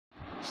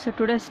So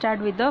today start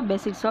with the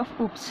basics of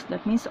OOPS,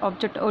 that means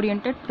object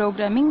oriented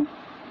programming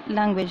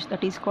language,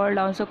 that is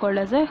also called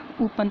as a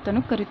OOP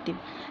ಅಂತನೂ ಕರಿತೀವಿ.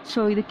 So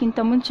ಇದಕ್ಕಿಂತ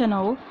ಮುಂಚೆ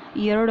ನಾವು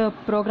ಎರಡು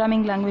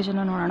programming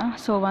ಲ್ಯಾಂಗ್ವೇಜನ್ನು ನೋಡೋಣ.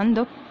 So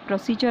ಒಂದು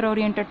ಪ್ರೊಸೀಜರ್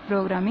ಓರಿಯೆಂಟೆಡ್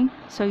ಪ್ರೋಗ್ರಾಮಿಂಗ್,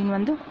 ಸೊ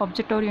ಇನ್ನೊಂದು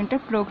object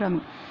oriented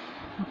programming.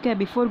 Okay,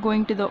 before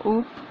going to the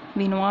OOP,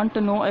 we want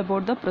to know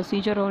about the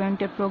procedure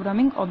oriented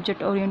programming,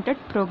 object oriented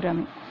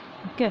programming.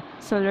 Okay,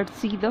 so let's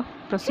see the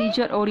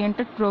procedure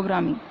oriented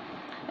programming.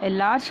 A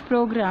large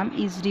program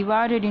is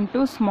divided into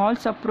small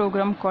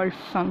subprogram called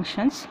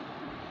functions.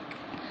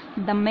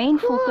 The main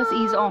focus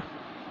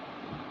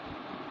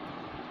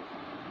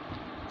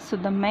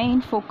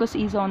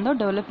is on the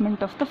development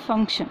of the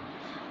function.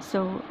 So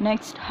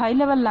next, high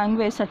level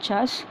language such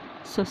as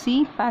C,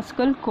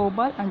 Pascal,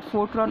 COBOL and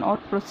Fortran are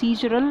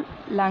procedural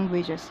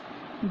languages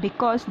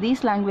because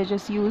these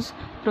languages use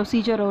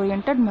procedure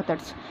oriented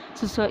methods.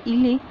 So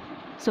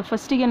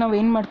ಫಸ್ಟಿಗೆ ನಾವು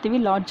ಏನು ಮಾಡ್ತೀವಿ,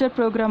 larger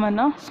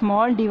ಪ್ರೋಗ್ರಾಮನ್ನು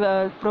small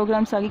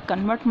programmes ಆಗಿ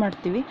convert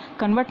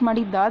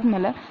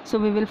ಮಾಡಿದ್ದಾದಮೇಲೆ so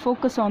we will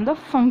focus on the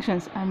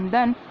functions and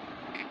then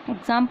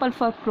example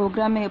for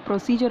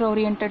procedure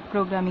oriented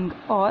programming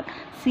or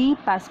C,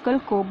 Pascal,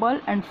 COBOL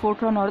and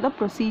Fortran are the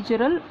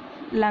procedural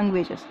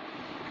languages.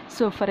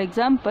 So for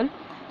example,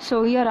 so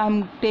here I am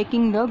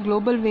taking the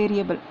global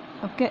variable.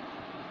 Okay,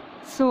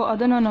 so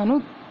ಅದನ್ನು ನಾನು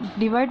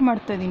divide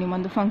ಮಾಡ್ತಾ ಇದ್ದೀನಿ,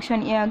 ಒಂದು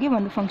function A ಆಗಿ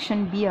ಒಂದು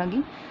function B ಆಗಿ.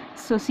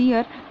 So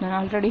here ನಾನು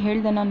already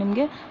ಹೇಳಿದೆ, ನಾನು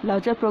ನಿಮಗೆ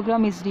larger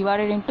program is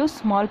divided into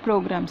small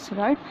programmes,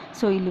 right.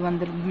 So ಇಲ್ಲಿ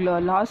ಒಂದು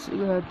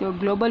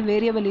ಗ್ಲೋಬಲ್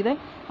ವೇರಿಯಬಲ್ ಇದೆ,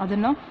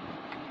 ಅದನ್ನು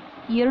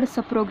ಎರಡು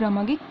ಸಬ್ ಪ್ರೋಗ್ರಾಮ್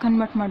ಆಗಿ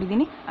ಕನ್ವರ್ಟ್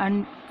ಮಾಡಿದ್ದೀನಿ and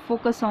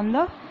focus on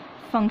the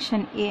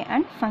function A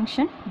and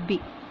function B.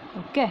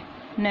 Okay,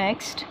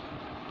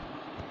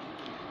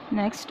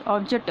 next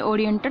object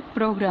oriented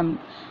programming.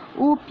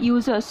 OOP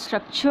uses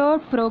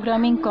structured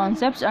programming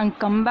concepts and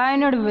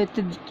combined with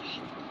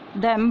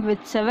them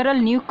with several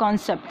new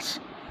concepts.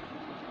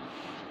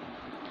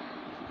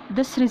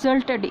 This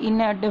resulted in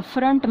a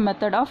different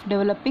method of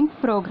developing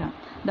program.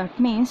 That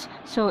means,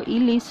 so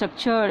ಇಲ್ಲಿ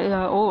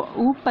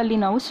OOP ಅಲ್ಲಿ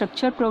ನಾವು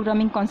structured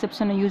programming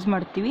ಕಾನ್ಸೆಪ್ಟ್ಸನ್ನು use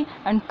ಮಾಡ್ತೀವಿ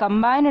and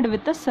combined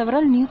with the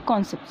several new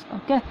concepts.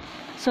 Okay,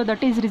 so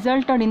that is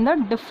resulted in the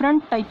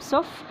different types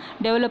of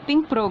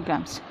developing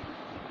programmes.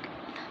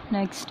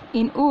 Next,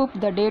 in OOP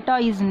the data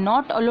is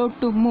not allowed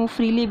to move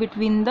freely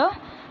between the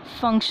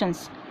functions.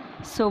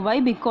 So why?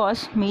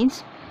 Because means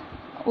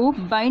OOP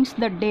binds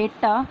the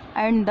data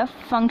and the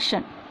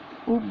function.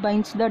 OOP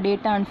binds the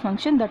data and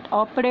function that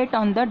operate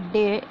on the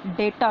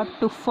data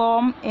to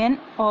form an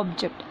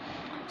object.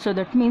 So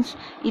that means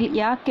ಇಲ್ಲಿ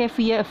ಯಾಕೆ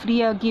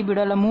ಫ್ರೀಯಾಗಿ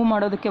ಬಿಡೋಲ್ಲ, move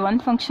ಮಾಡೋದಕ್ಕೆ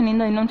ಒಂದು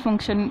ಫಂಕ್ಷನಿಂದ ಇನ್ನೊಂದು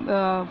function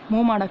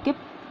move ಮಾಡೋಕ್ಕೆ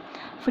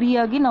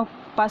ಫ್ರೀಯಾಗಿ ನಾವು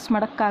ಪಾಸ್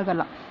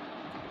ಮಾಡೋಕ್ಕಾಗಲ್ಲ.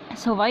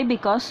 So Y?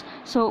 Because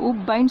so OOP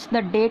binds the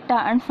data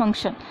and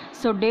function.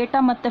 So data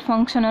ಮತ್ತು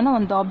ಫಂಕ್ಷನನ್ನು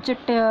ಒಂದು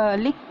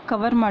ಆಬ್ಜೆಕ್ಟಲ್ಲಿ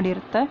cover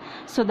ಮಾಡಿರುತ್ತೆ.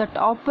 So that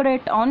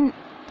operate on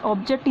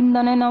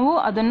ಆಬ್ಜೆಕ್ಟಿಂದನೇ ನಾವು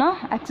ಅದನ್ನು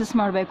ಆ್ಯಕ್ಸೆಸ್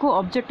ಮಾಡಬೇಕು,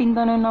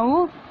 ಆಬ್ಜೆಕ್ಟಿಂದನೇ ನಾವು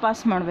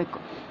ಪಾಸ್ ಮಾಡಬೇಕು.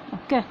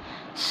 Okay,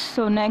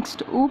 so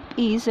next, OOP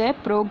is A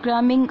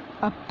programming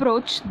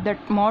approach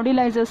that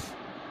ಮಾಡ್ಯುಲೈಸಸ್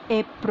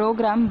A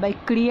program by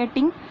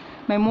creating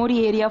memory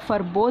area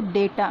for both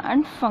data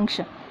and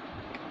function.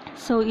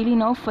 So ಇಲ್ಲಿ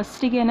ನಾವು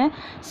ಫಸ್ಟಿಗೆ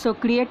so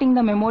creating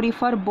the memory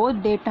for both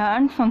data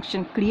and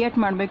function create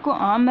ಮಾಡಬೇಕು.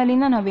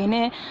 ಆಮೇಲಿಂದ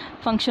ನಾವೇನೇ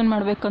function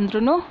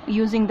ಮಾಡಬೇಕಂದ್ರೂ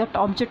using that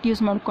object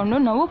use ಮಾಡಿಕೊಂಡು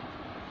ನಾವು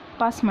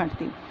pass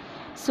ಮಾಡ್ತೀವಿ.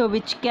 So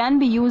which can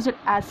be used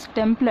as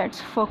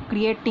templates for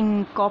creating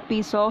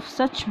copies of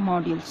such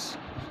modules.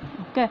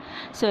 Okay,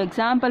 so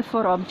example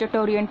for object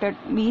oriented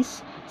means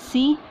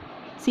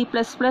C++,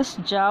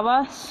 Java,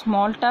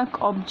 Smalltalk,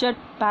 Object,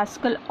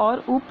 Pascal or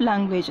OOP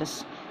languages.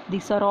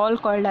 These are all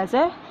called as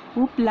a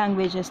OOP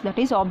languages, that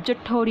is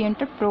object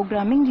oriented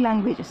programming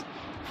languages.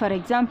 For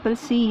example,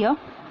 see here,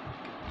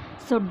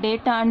 so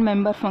data and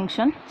member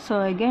function, so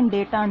again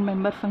data and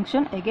member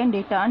function, again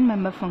data and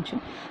member function.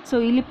 So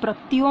ಇಲ್ಲಿ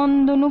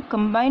ಪ್ರತಿಯೊಂದನ್ನು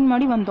combine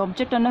ಮಾಡಿ ಒಂದು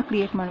ಆಬ್ಜೆಕ್ಟನ್ನು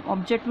create ಮಾಡಿ,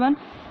 object 1,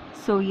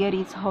 so here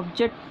is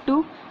object 2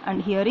 and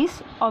here is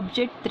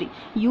object 3.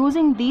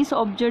 Using these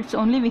objects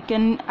only we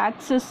can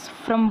access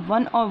from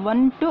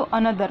one to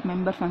another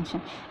member function.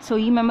 So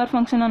ಈ member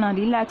function ನಾನು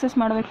ಇಲ್ಲಿ access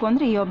ಮಾಡಬೇಕು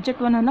ಅಂದರೆ ಈ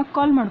object 1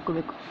 ಕಾಲ್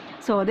ಮಾಡ್ಕೋಬೇಕು.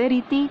 ಸೊ ಅದೇ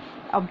ರೀತಿ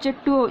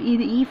ಆಬ್ಜೆಕ್ಟ್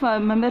 2 ಈ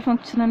ಮೆಂಬರ್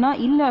ಫಂಕ್ಷನನ್ನು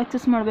ಇಲ್ಲಿ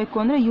ಆಕ್ಸೆಸ್ ಮಾಡಬೇಕು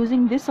ಅಂದರೆ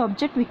using this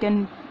object we can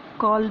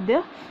call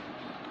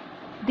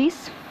these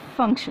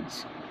functions.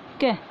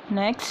 Okay,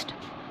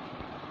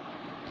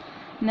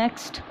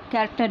 next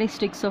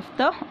characteristics of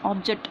the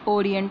object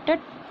oriented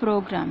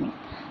programming.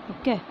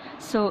 Okay,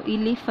 so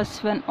ಇಲ್ಲಿ first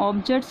one,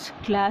 objects,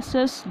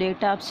 classes,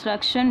 data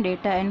abstraction,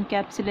 data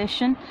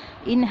encapsulation,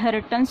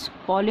 inheritance,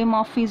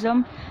 polymorphism,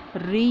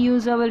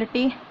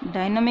 reusability,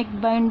 dynamic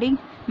binding,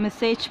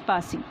 message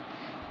passing.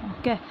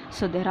 Okay,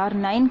 so there are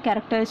 9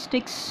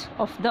 characteristics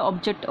of the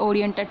object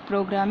oriented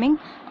programming: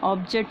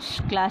 objects,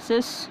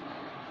 classes,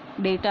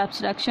 data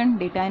abstraction,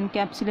 data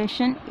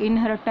encapsulation,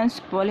 inheritance,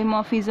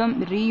 polymorphism,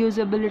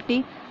 reusability,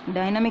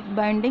 dynamic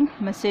binding,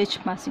 message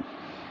passing.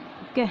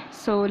 Okay,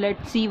 so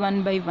let's see one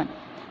by one.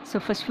 So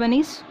first one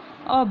is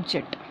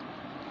object.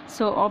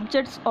 So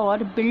objects are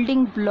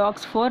building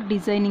blocks for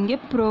designing a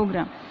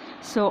program.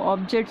 So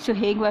objects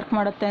ಹೇಗೆ work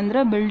ಮಾಡುತ್ತೆ ಅಂದರೆ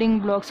building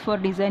blocks for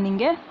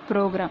designing A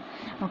program.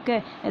 Okay,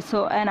 so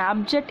an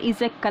object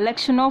is A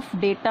collection of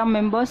data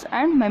members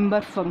and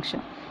member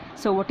function.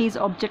 So what is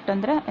object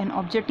ಅಂದರೆ an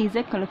object is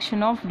A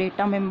collection of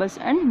data members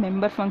and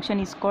member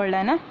function is called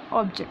an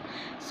object.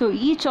 So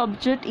each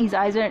object is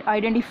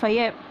identify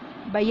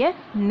by A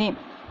name.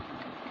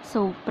 So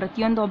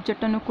ಪ್ರತಿಯೊಂದು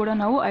ಆಬ್ಜೆಕ್ಟನ್ನು ಕೂಡ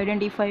ನಾವು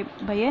identify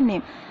by A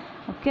name.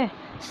 Okay,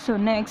 so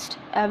next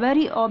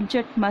every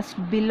object must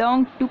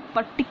belong to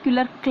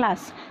particular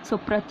class. So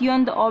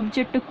ಪ್ರತಿಯೊಂದು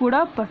object ಕೂಡ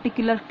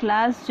particular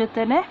class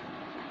ಜೊತೆನೇ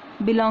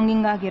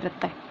belonging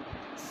ಆಗಿರುತ್ತೆ.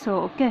 So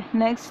okay,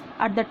 next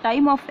at the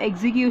time of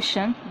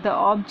execution the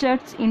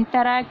objects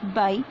interact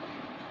by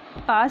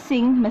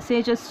passing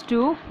messages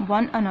to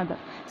one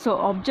another. So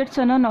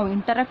ಆಬ್ಜೆಕ್ಟ್ಸನ್ನು ನಾವು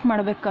interact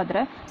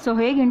ಮಾಡಬೇಕಾದ್ರೆ so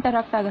ಹೇಗೆ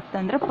interact ಆಗುತ್ತೆ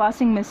ಅಂದರೆ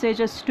passing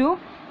messages to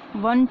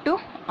one to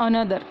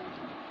another.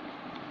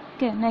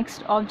 Okay, next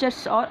objects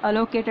are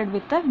allocated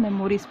with a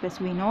memory space.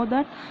 We know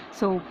that.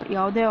 So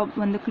ಯಾವುದೇ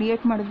ಒಂದು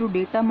create ಮಾಡಿದ್ರು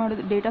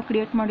data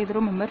create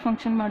ಮಾಡಿದ್ರು member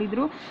function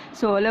ಮಾಡಿದ್ರು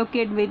so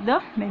allocate with the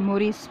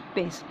memory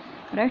space,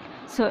 right?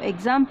 So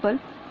example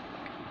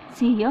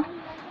see here.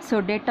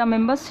 So data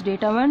members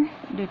data 1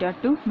 data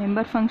 2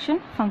 member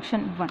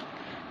function 1.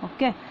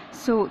 Okay,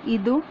 so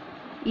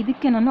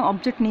ಇದಕ್ಕೆ ನಾನು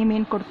object name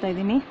ಏನು ಕೊಡ್ತಾ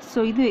ಇದ್ದೀನಿ. ಸೊ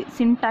ಇದು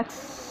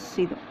ಸಿಂಟ್ಯಾಕ್ಸ್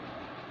ಇದು.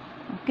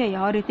 ಓಕೆ,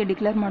 ಯಾವ ರೀತಿ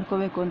ಡಿಕ್ಲೇರ್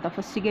ಮಾಡ್ಕೋಬೇಕು ಅಂತ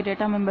ಫಸ್ಟಿಗೆ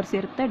ಡೇಟಾ ಮೆಂಬರ್ಸ್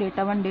ಇರುತ್ತೆ,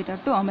 ಡೇಟಾ 1 ಡೇಟಾ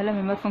 2, ಆಮೇಲೆ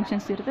ಮೆಂಬರ್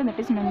ಫಂಕ್ಷನ್ಸ್ ಇರುತ್ತೆ, that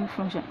is member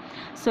function.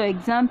 So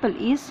example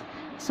is,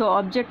 so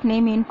object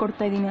name ಏನು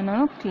ಕೊಡ್ತಾ ಇದ್ದೀನಿ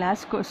ನಾನು,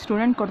 ಕ್ಲಾಸ್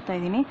ಸ್ಟೂಡೆಂಟ್ ಕೊಡ್ತಾ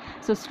ಇದ್ದೀನಿ.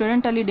 ಸೊ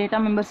ಸ್ಟೂಡೆಂಟಲ್ಲಿ ಡೇಟಾ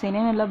ಮೆಂಬರ್ಸ್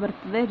ಏನೇನೆಲ್ಲ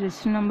ಬರ್ತದೆ,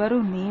 register number,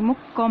 name,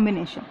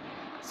 combination.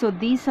 So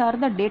these are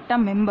the data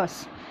members.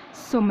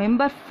 So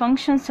member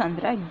functions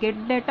ಅಂದರೆ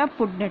ಗೆಟ್ ಡೇಟಾ,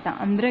 ಪುಟ್ ಡೇಟಾ.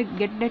 ಅಂದರೆ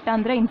ಗೆಟ್ ಡೇಟಾ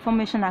ಅಂದರೆ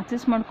ಇನ್ಫಾರ್ಮೇಷನ್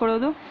ಆಕ್ಸೆಸ್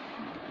ಮಾಡ್ಕೊಳ್ಳೋದು,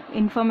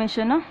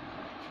 ಇನ್ಫಾರ್ಮೇಷನ್ನ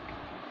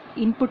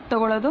ಇನ್ಪುಟ್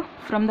ತೊಗೊಳ್ಳೋದು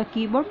from the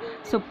keyboard.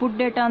 So put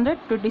data ಅಂದರೆ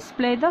to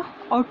display the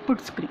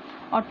output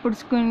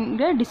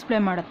ಸ್ಕ್ರೀನ್ಗೆ display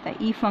ಮಾಡುತ್ತೆ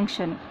ಈ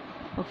function.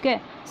 Okay,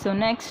 so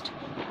next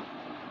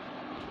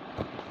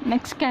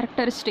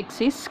characteristics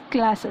is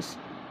classes.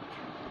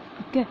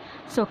 Okay,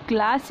 so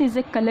class is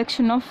A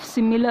collection of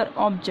similar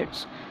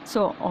objects.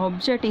 So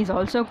object is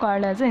also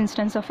called as A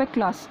instance of A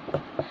class.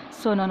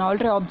 So ನಾನು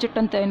already object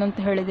ಅಂತ ಏನು ಅಂತ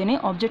ಹೇಳಿದ್ದೀನಿ.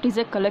 Object is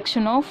A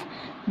collection of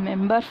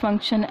member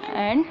function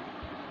and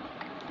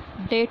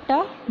data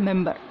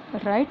member,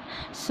 right?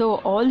 So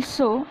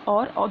also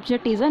or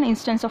object is an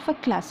instance of a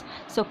class.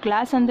 So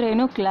class andre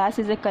eno, class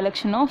is a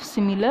collection of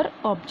similar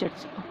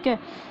objects. Okay,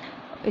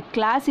 a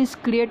class is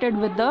created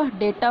with the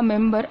data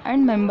member and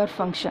member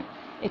function.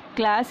 A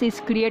class is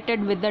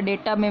created with the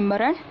data member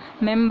and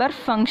member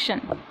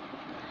function.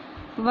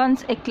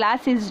 Once a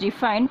class is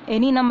defined,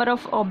 any number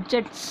of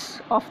objects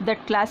of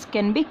that class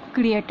can be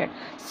created.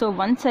 So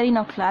once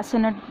ನಾವು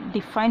ಕ್ಲಾಸನ್ನು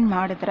define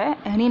ಮಾಡಿದ್ರೆ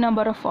any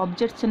number of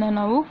ಆಬ್ಜೆಕ್ಟ್ಸನ್ನು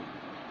ನಾವು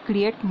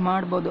create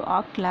ಮಾಡ್ಬೋದು ಆ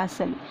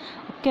ಕ್ಲಾಸಲ್ಲಿ.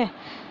 Okay,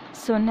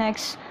 so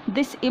next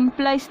this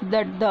implies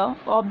that the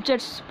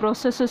objects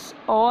processes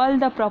all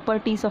the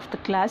properties of the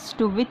class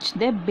to which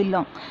they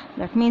belong.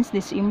 That means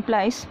this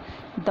implies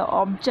the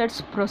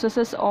objects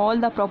processes all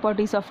the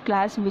properties of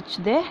class which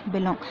they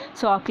belong.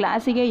 So ಆ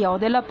ಕ್ಲಾಸಿಗೆ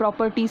ಯಾವುದೆಲ್ಲ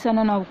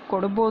ಪ್ರಾಪರ್ಟೀಸನ್ನು ನಾವು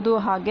ಕೊಡ್ಬೋದು,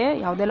 ಹಾಗೆ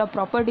ಯಾವುದೆಲ್ಲ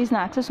ಪ್ರಾಪರ್ಟೀಸ್ನ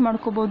access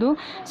ಮಾಡ್ಕೋಬೋದು.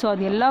 So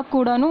ಅದೆಲ್ಲ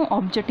ಕೂಡ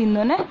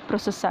ಆಬ್ಜೆಕ್ಟಿಂದನೇ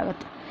ಪ್ರೊಸೆಸ್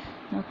ಆಗುತ್ತೆ.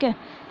 Okay,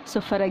 so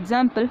for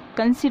example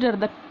consider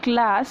the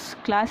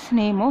class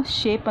name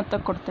shape ಅಂತ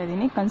ಕೊಡ್ತಾ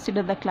ಇದ್ದೀನಿ.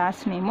 Consider the class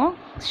name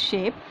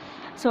shape.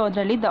 So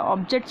ಅದರಲ್ಲಿ ದ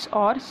ಆಬ್ಜೆಕ್ಟ್ಸ್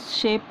ಆರ್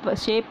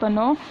ಶೇಪ್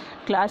ಅನ್ನೋ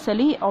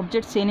ಕ್ಲಾಸಲ್ಲಿ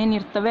ಆಬ್ಜೆಕ್ಟ್ಸ್ ಏನೇನು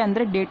ಇರ್ತವೆ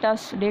ಅಂದರೆ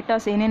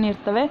ಡೇಟಾಸ್ ಏನೇನು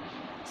ಇರ್ತವೆ,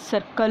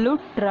 circle,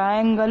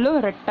 triangle,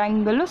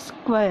 rectangle,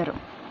 square.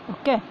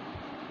 Okay,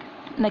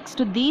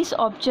 next these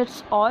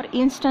objects R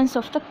instance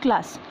of the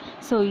class.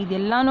 So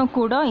ಇದೆಲ್ಲನೂ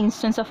ಕೂಡ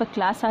ಇನ್ಸ್ಟೆನ್ಸ್ ಆಫ್ ಎ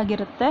ಕ್ಲಾಸ್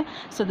ಆಗಿರುತ್ತೆ.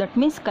 So that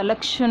means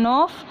collection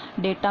of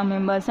data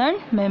members and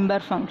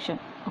member function.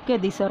 Okay,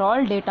 these are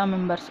all data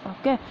members.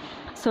 Okay,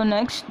 so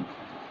next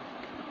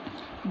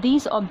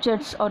these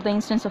objects are the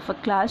instance of a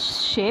class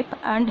shape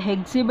and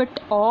exhibit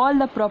all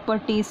the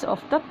properties of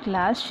the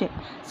class shape.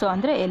 So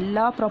ಅಂದರೆ ಎಲ್ಲ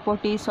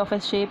properties of A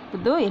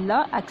ಶೇಪ್ದು ಎಲ್ಲ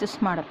access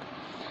ಮಾಡುತ್ತೆ.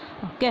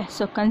 Okay,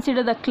 so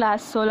consider the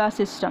class solar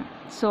system.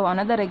 So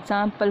another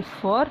example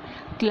for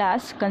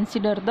class,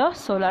 consider the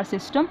solar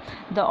system.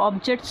 The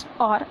objects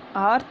are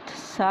earth,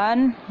 sun,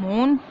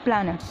 moon,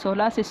 planets.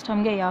 Solar system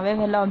ಗೆ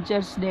ಯಾವ್ಯಾವೆಲ್ಲ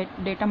objects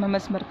data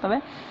members ಬರ್ತವೆ,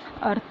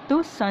 earth,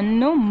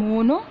 son,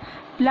 moon,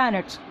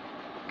 planets.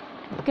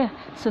 Okay,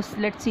 so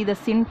let's see the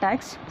syntax.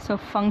 So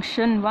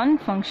function 1,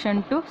 function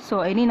 2. So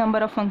any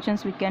number of functions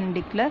we can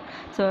declare.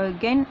 So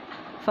again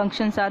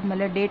functions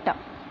ಆದಮೇಲೆ data,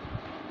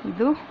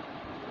 ಇದು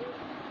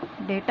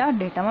data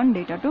 1,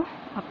 data 2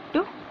 up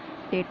to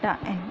data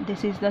n.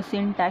 This is the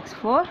syntax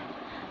for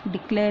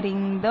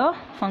declaring the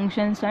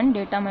functions and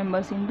data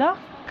members in the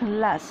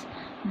class.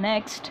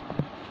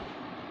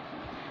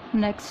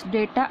 Next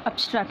data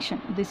abstraction.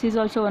 This is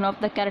also one of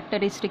the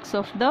characteristics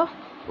of the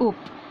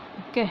OOP.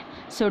 Okay,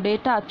 so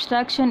data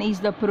abstraction is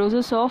the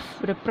process of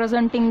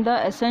representing the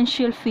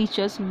essential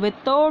features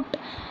without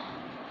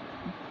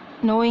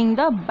knowing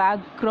the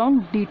background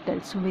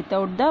details.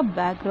 Without the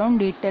background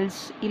details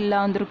illa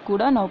andru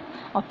kuda now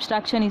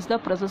abstraction is the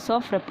process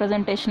of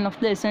representation of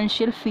the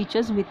essential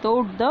features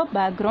without the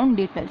background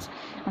details.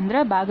 ಅಂದರೆ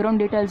background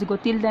details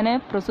ಗೊತ್ತಿಲ್ಲದೇ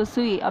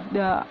process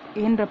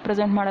ಏನು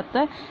represent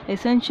ಮಾಡುತ್ತೆ,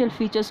 essential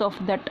features of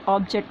that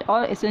object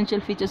R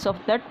essential features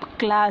of that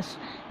class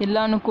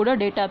ಎಲ್ಲನೂ ಕೂಡ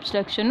data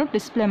ಅಬ್ಸ್ಟ್ರಾಕ್ಷನ್ನು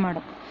display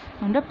ಮಾಡುತ್ತೆ,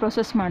 ಅಂದರೆ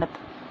process ಮಾಡುತ್ತೆ.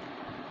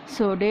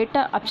 So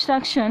data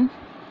abstraction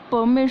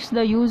permits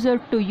the user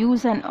to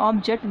use an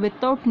object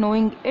without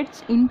knowing its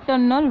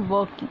internal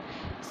working.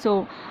 So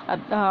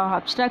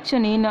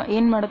abstraction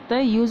ಏನು ಮಾಡುತ್ತೆ,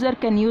 user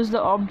can use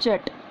the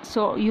object.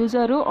 So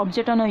user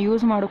ಆಬ್ಜೆಕ್ಟನ್ನು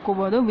use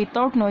ಮಾಡ್ಕೋಬೋದು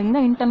without knowing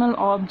the internal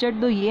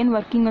ಆಬ್ಜೆಕ್ಟ್ದು ಏನು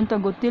working ಅಂತ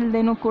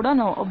ಗೊತ್ತಿಲ್ಲದೇನೂ ಕೂಡ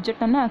ನಾವು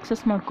ಆಬ್ಜೆಕ್ಟನ್ನು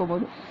access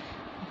ಮಾಡ್ಕೋಬೋದು.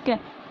 Okay,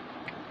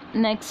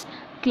 next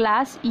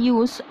class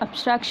use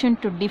abstraction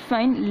to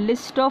define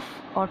list of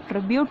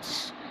attributes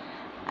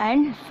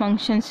and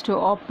functions to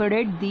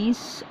operate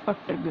these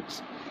attributes.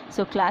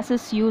 So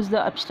classes use the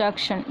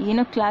abstraction.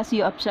 ಏನು class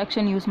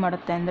abstraction use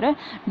ಮಾಡುತ್ತೆ ಅಂದರೆ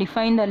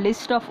define the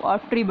list of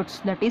attributes,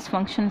 that is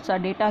functions,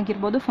 data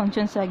ಆಗಿರ್ಬೋದು,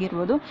 functions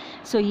ಆಗಿರ್ಬೋದು.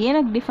 So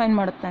ಏನಕ್ಕೆ define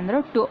ಮಾಡುತ್ತೆ ಅಂದರೆ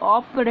to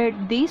operate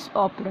these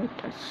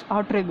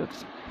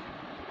attributes.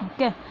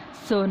 Okay,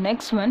 so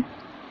next one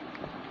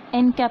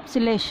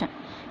encapsulation.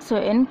 So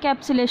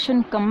encapsulation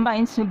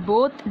combines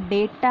both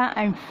data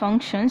and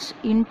functions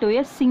into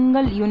a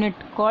single unit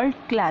called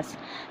class.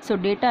 So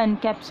data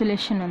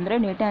encapsulation andre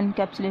data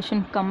encapsulation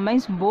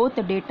combines both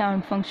data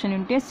and function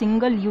into a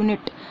single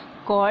unit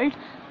called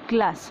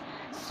class.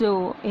 So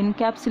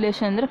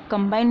encapsulation ಅಂದರೆ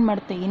combine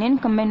ಮಾಡುತ್ತೆ. ಏನೇನು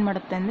combine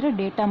ಮಾಡುತ್ತೆ ಅಂದರೆ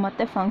data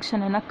ಮತ್ತು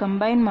ಫಂಕ್ಷನನ್ನು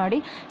combine ಮಾಡಿ,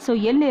 so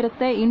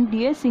ಎಲ್ಲಿರುತ್ತೆ in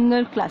a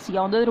single class,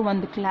 ಯಾವುದಾದ್ರೂ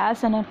ಒಂದು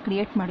ಕ್ಲಾಸನ್ನು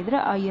ಕ್ರಿಯೇಟ್ ಮಾಡಿದರೆ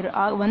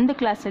ಆ ಒಂದು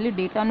ಕ್ಲಾಸಲ್ಲಿ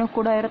ಡೇಟಾನೂ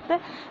ಕೂಡ ಇರುತ್ತೆ,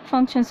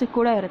 ಫಂಕ್ಷನ್ಸು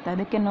ಕೂಡ ಇರುತ್ತೆ.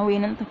 ಅದಕ್ಕೆ ನಾವು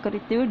ಏನಂತ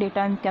ಕರಿತೀವಿ,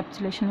 ಡೇಟಾ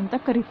ಎನ್ಕ್ಯಾಪ್ಸುಲೇಷನ್ ಅಂತ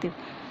ಕರಿತೀವಿ.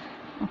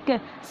 Okay,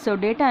 so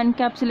data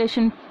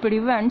encapsulation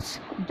prevents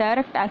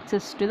direct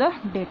access to the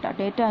data.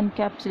 Data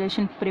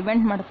encapsulation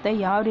prevent ಮಾಡುತ್ತೆ.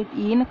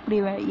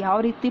 ಯಾವ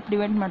ರೀತಿ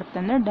ಪ್ರಿವೆಂಟ್ ಮಾಡುತ್ತೆ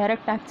ಅಂದರೆ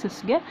direct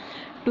ಆಕ್ಸೆಸ್ಗೆ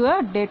to a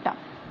data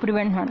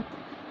prevent ಮಾಡುತ್ತೆ.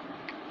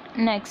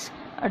 Next,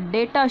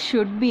 data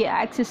should be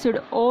assessed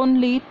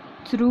only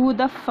through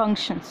the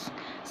functions.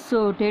 So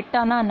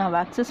ಡೇಟಾನ ನಾವು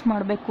access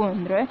ಮಾಡಬೇಕು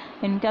ಅಂದರೆ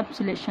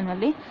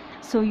ಎನ್ಕ್ಯಾಪ್ಸುಲೇಷನಲ್ಲಿ,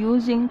 so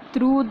using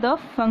through the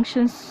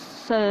functions,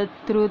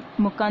 through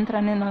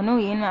ಮುಖಾಂತರನೇ ನಾನು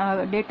ಏನು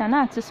ಡೇಟಾನ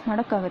ಆಕ್ಸೆಸ್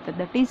ಮಾಡೋಕ್ಕಾಗುತ್ತೆ.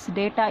 That is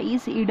data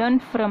is hidden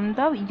from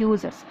the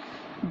users.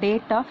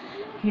 Data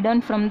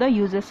hidden from the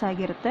users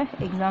ಆಗಿರುತ್ತೆ.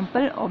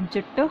 Example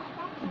object,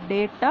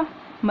 data,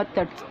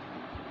 methods.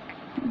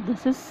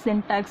 This is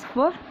syntax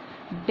for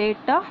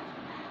data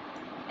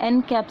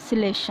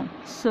encapsulation.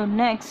 So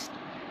next,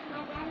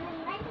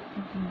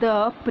 the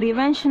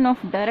prevention of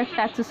direct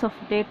access of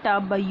data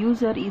by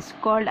user is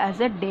called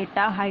as a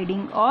data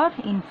hiding or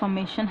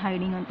information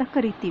hiding ಅಂತ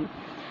ಕರಿತೀವಿ.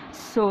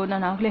 So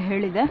ನಾನು ಆಗಲೇ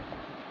ಹೇಳಿದೆ,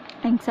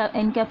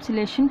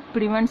 encapsulation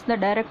prevents the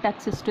direct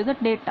access to the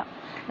data,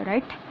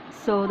 right?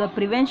 So the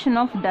prevention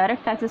of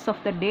direct access of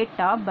the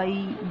data by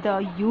the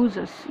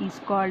users is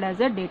called as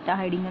a data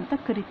hiding ಅಂತ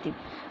ಕರಿತೀವಿ.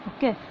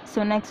 Okay, so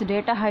next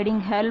data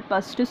hiding help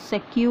us to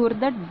secure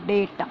the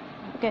data.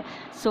 Okay,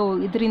 so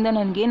ಇದರಿಂದ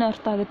ನನಗೇನು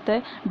ಅರ್ಥ ಆಗುತ್ತೆ,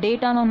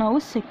 ಡೇಟಾನ ನಾವು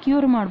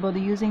secure ಮಾಡ್ಬೋದು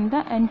using the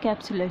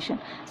encapsulation.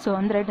 So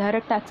ಅಂದರೆ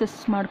direct access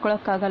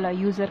ಮಾಡ್ಕೊಳಕ್ಕಾಗಲ್ಲ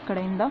user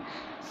ಕಡೆಯಿಂದ.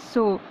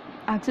 ಸೊ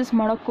ಆಕ್ಸೆಸ್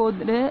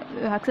ಮಾಡೋಕ್ಕೋದ್ರೆ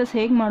ಆಕ್ಸೆಸ್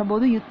ಹೇಗೆ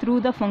ಮಾಡ್ಬೋದು, ಥ್ರೂ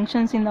ದ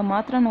ಫಂಕ್ಷನ್ಸಿಂದ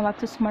ಮಾತ್ರ ನಾವು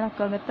ಆಕ್ಸೆಸ್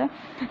ಮಾಡೋಕ್ಕಾಗತ್ತೆ.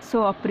 ಸೊ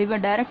ಆ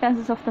ಡೈರೆಕ್ಟ್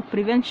ಆಕ್ಸೆಸ್ ಆಫ್ ದ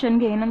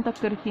ಪ್ರಿವೆನ್ಷನ್ಗೆ ಏನಂತ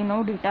ಕರಿತೀವಿ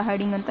ನಾವು, ಡೇಟಾ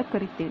ಹೈಡಿಂಗ್ ಅಂತ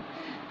ಕರಿತೀವಿ.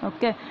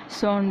 Okay,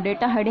 so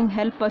data hiding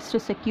help us to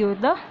secure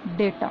the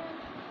data.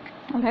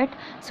 Right,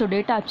 so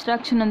data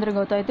abstraction ಅಂದರೆ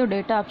ಗೊತ್ತಾಯಿತು.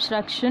 Data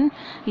abstraction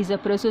is a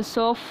process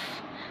of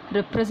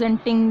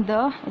representing the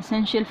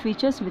essential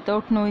features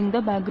without knowing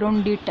the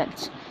background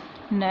details.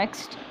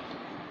 Next,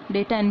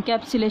 data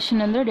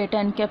encapsulation ಅಂದರೆ data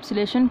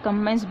encapsulation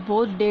combines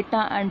both data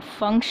and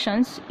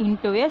functions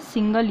into A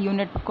single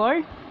unit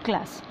called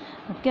class.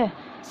 Okay,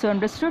 so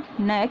understood.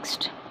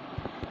 Next,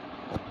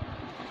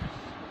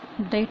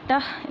 data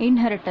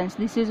inheritance.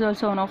 This is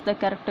also one of the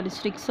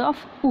characteristics of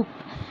OOP.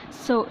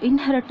 So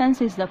inheritance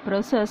is the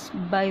process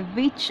by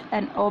which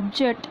an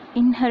object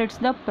inherits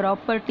the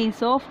properties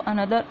of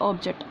another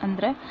object.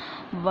 Andre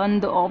one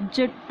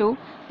object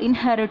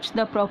inherits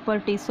the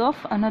properties of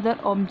another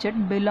object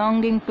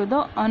belonging to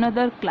the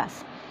another class.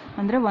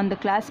 ಅಂದರೆ ಒಂದು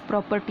class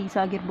properties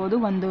ಆಗಿರ್ಬೋದು,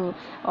 ಒಂದು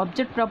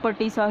object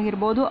properties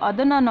ಆಗಿರ್ಬೋದು,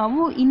 ಅದನ್ನು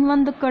ನಾವು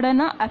ಇನ್ನೊಂದು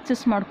ಕಡೆನ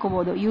access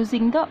ಮಾಡ್ಕೋಬೋದು.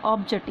 Using the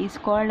object is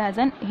called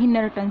as an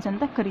inheritance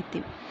ಅಂತ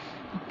ಕರಿತೀವಿ.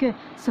 Okay,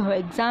 so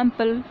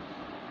example,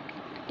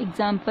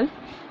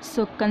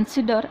 so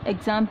consider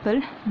example,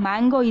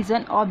 mango is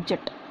an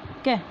object.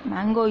 Okay,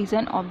 mango is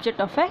an object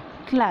of a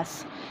class.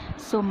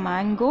 So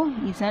mango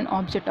is an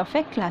object of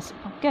a class.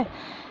 Okay,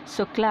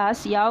 so class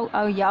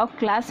ಯಾವ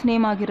class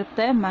name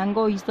ಆಗಿರುತ್ತೆ,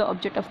 mango is the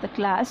object of the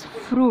class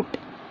fruit.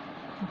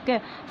 Okay,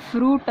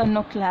 fruit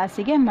ಅನ್ನೋ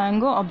ಕ್ಲಾಸಿಗೆ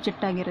mango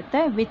object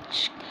ಆಗಿರುತ್ತೆ, which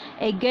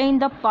again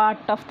the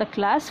part of the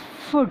class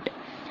food.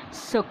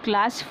 So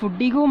class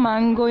ಫುಡ್ಡಿಗೂ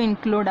mango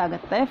include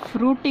ಆಗುತ್ತೆ,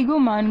 ಫ್ರೂಟಿಗೂ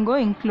mango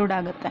include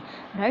ಆಗುತ್ತೆ,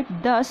 right.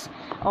 Dus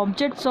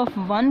objects of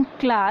one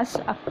class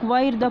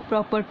acquire the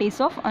properties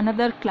of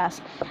another class.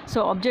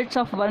 So objects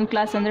of one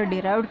class ಅಂದರೆ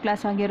derived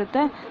class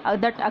ಆಗಿರುತ್ತೆ,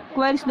 that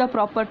acquires the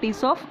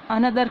properties of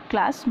another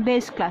class,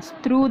 base class,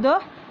 through the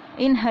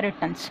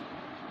inheritance.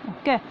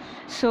 Okay,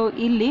 so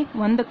ಇಲ್ಲಿ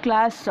ಒಂದು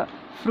class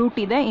fruit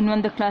ಇದೆ,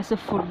 ಇನ್ನೊಂದು class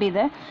food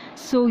ಇದೆ.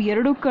 So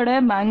ಎರಡೂ ಕಡೆ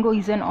mango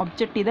is on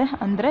object ಇದೆ,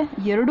 ಅಂದರೆ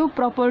ಎರಡೂ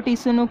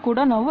ಪ್ರಾಪರ್ಟೀಸನ್ನು ಕೂಡ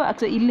ನಾವು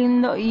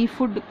ಇಲ್ಲಿಂದ ಈ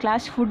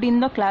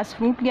ಫುಡ್ಡಿಂದ ಕ್ಲಾಸ್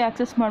ಫ್ರೂಟ್ಗೆ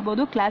ಆಕ್ಸೆಸ್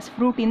ಮಾಡ್ಬೋದು, ಕ್ಲಾಸ್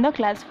ಫ್ರೂಟಿಂದ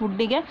ಕ್ಲಾಸ್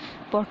ಫುಡ್ಡಿಗೆ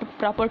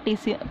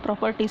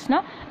ಪ್ರಾಪರ್ಟೀಸ್ನ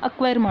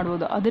ಅಕ್ವೈರ್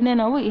ಮಾಡ್ಬೋದು. ಅದನ್ನೇ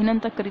ನಾವು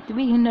ಏನಂತ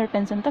ಕರಿತೀವಿ,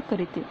 ಇನ್ಹೆರಿಟೆನ್ಸ್ ಅಂತ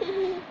ಕರಿತೀವಿ.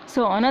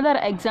 So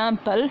another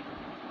example,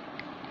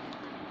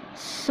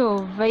 so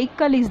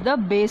vehicle is the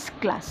base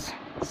class.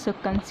 So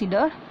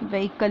consider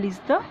vehicle is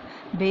the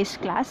base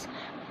class.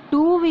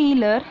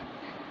 Two-wheeler,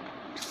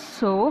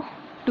 so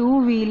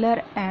two-wheeler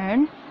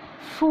and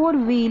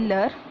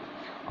four-wheeler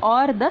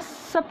are the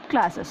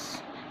subclasses.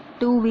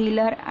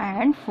 Two-wheeler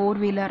and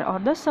four-wheeler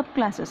are the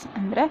subclasses.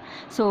 ಅಂದರೆ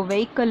so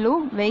vehicle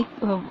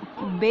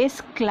base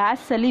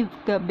ಕ್ಲಾಸಲ್ಲಿ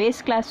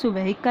base class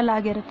vehicle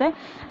ಆಗಿರುತ್ತೆ,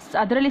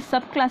 ಅದರಲ್ಲಿ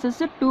ಸಬ್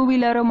classes two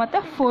wheeler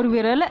ಮತ್ತು four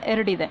wheeler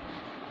ಎರಡಿದೆ.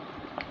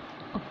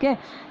 Okay,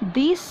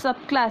 these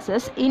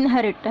subclasses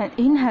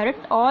inherit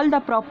all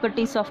the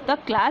properties of the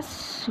class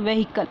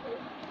vehicle.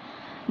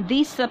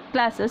 These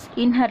subclasses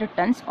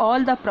inheritance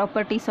all the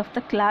properties of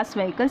the class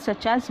vehicle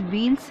such as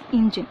wheels,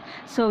 engine.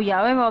 So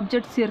ಯಾವ್ಯಾವ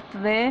objects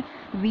ಇರ್ತದೆ,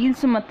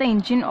 wheels ಮತ್ತು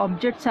engine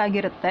objects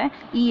ಆಗಿರುತ್ತೆ.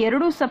 ಈ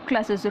ಎರಡೂ ಸಬ್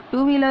classes two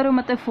wheeler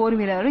ಮತ್ತು four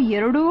wheeler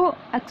ಎರಡೂ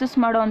access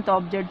ಮಾಡೋವಂಥ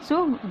objects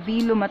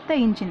wheel ಮತ್ತು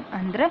ಇಂಜಿನ್.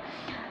 ಅಂದರೆ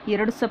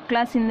ಎರಡು ಸಬ್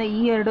ಕ್ಲಾಸಿಂದ ಈ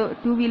ಎರಡು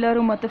ಟೂ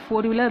ವೀಲರು ಮತ್ತು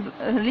ಫೋರ್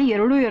ವೀಲರಲ್ಲಿ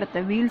ಎರಡೂ ಇರುತ್ತೆ,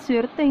 ವೀಲ್ಸು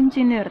ಇರುತ್ತೆ,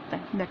 ಇಂಜಿನ್ನು ಇರುತ್ತೆ.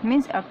 That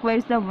means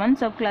acquires the one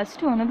sub class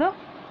to another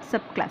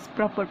sub class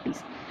properties.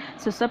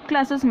 So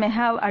subclasses may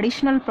have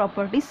additional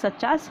properties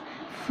such as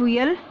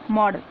fuel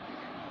model.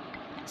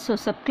 So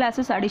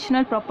subclasses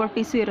additional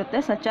properties ಇರುತ್ತೆ,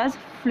 such as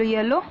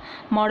fuel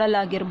model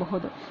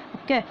ಆಗಿರಬಹುದು.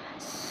 Okay,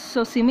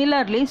 so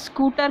similarly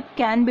scooter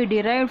can be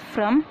derived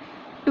from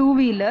two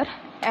wheeler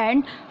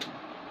and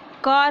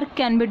car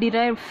can be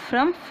derived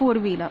from four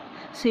wheeler.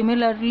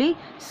 Similarly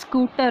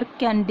scooter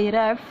can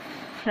derive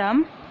from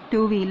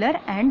two wheeler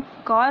and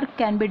car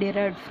can be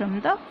derived from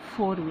the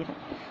four wheeler.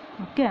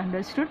 Okay,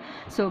 understood.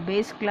 So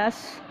base class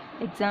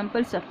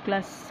example,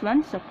 subclass 1,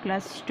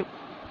 subclass 2.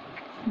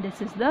 This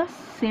is the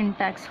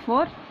syntax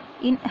for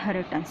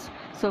inheritance.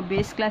 So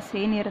base class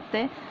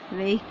ಏನಿರುತ್ತೆ,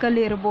 vehicle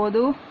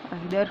ಇರ್ಬೋದು,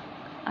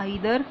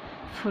 ಐದರ್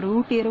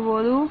fruit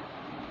ಇರ್ಬೋದು,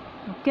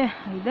 okay,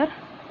 ಐದರ್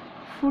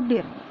food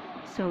ಇರ್ಬೋದು.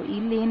 So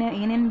ಇಲ್ಲಿ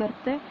ಏನೇನು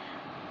ಬರುತ್ತೆ,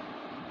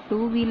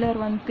 two wheeler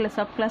ಒಂದು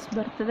ಸಬ್ class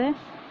ಬರ್ತದೆ,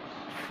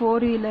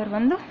 four wheeler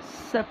ಒಂದು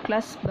ಸಬ್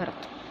ಕ್ಲಾಸ್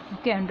ಬರುತ್ತೆ.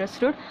 Okay,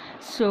 understood.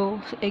 So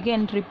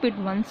again repeat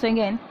once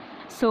again.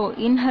 So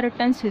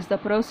inheritance is the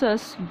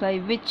process by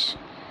which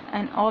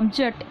an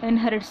object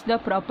inherits the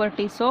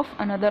properties of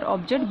another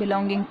object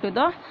belonging to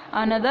the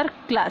another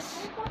class.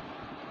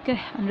 Okay,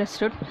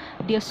 understood.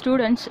 Dear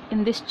students,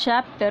 in this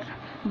chapter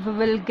we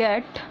will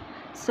get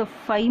so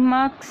 5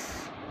 marks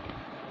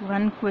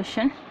 1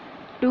 question,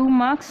 2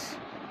 marks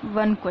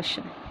 1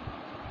 question.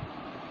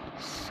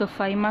 So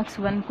 5 marks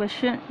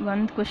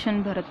 1 question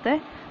ಬರುತ್ತೆ.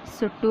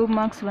 So 2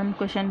 marks 1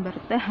 question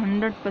ಬರುತ್ತೆ.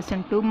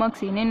 100% 2 marks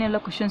ಏನೇನೆಲ್ಲ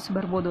questions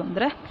ಬರ್ಬೋದು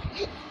ಅಂದರೆ,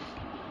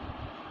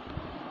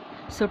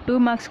 so 2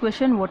 marks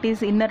question what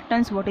is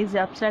inheritance, what is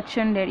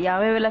abstraction,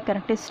 ಯಾವ್ಯಾವೆಲ್ಲ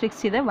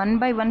characteristics ಇದೆ 1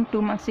 by 1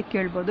 2 marksiಗೆ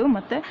ಕೇಳ್ಬೋದು.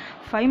 ಮತ್ತು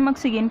 5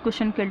 marksiಗೆ ಏನು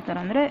question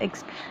ಕೇಳ್ತಾರೆ ಅಂದರೆ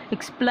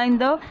explain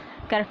the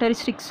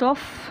characteristics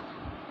of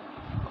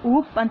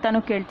OOP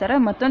ಅಂತಾನು ಕೇಳ್ತಾರೆ.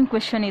 ಮತ್ತೊಂದು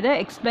ಕ್ವೆಶನ್ ಇದೆ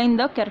explain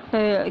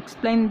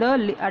the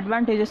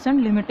advantages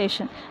and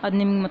limitation. ಅದು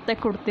ನಿಮ್ಗೆ ಮತ್ತೆ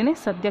ಕೊಡ್ತೀನಿ,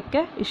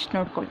 ಸದ್ಯಕ್ಕೆ ಇಷ್ಟು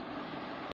ನೋಡ್ಕೊಳ್ಳಿ.